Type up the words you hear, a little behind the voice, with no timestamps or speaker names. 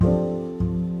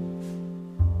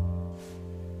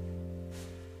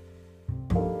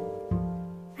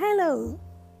Hello,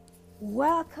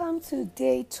 welcome to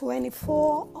day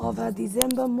 24 of our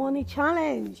December Money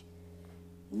Challenge.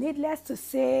 Needless to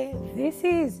say, this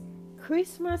is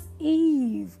Christmas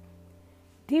Eve.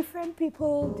 Different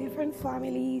people, different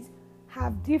families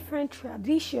have different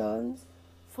traditions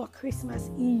for Christmas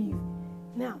Eve.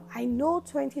 Now, I know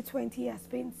 2020 has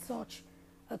been such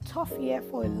a tough year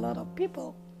for a lot of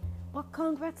people, but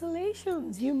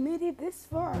congratulations, you made it this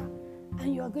far.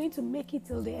 And you are going to make it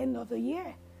till the end of the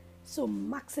year. So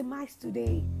maximize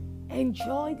today.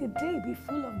 Enjoy the day. Be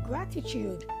full of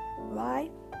gratitude,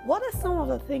 right? What are some of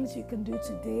the things you can do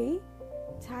today?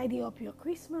 Tidy up your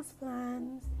Christmas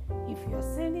plans. If you're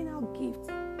sending out gifts,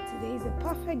 today is a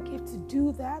perfect gift to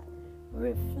do that.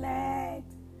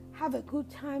 Reflect. Have a good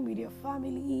time with your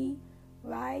family,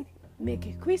 right? Make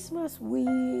a Christmas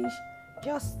wish.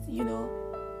 Just,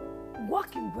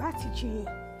 walk in gratitude.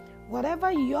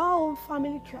 Whatever your own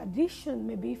family tradition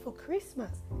may be for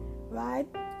Christmas, right?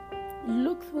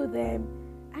 Look through them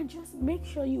and just make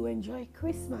sure you enjoy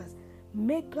Christmas.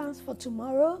 Make plans for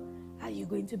tomorrow. Are you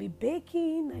going to be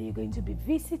baking? Are you going to be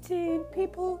visiting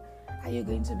people? Are you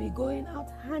going to be going out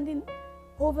handing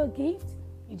over gifts?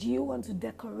 Do you want to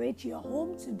decorate your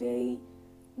home today?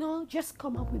 No, just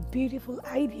come up with beautiful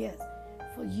ideas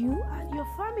for you and your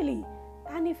family.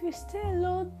 And if you stay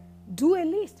alone, do a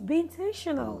list. Be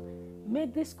intentional.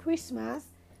 Make this Christmas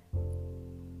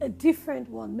a different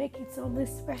one. Make it something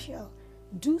special.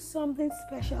 Do something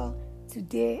special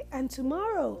today and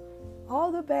tomorrow.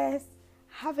 All the best.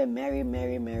 Have a merry,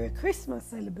 merry, merry Christmas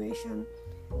celebration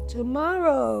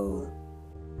tomorrow.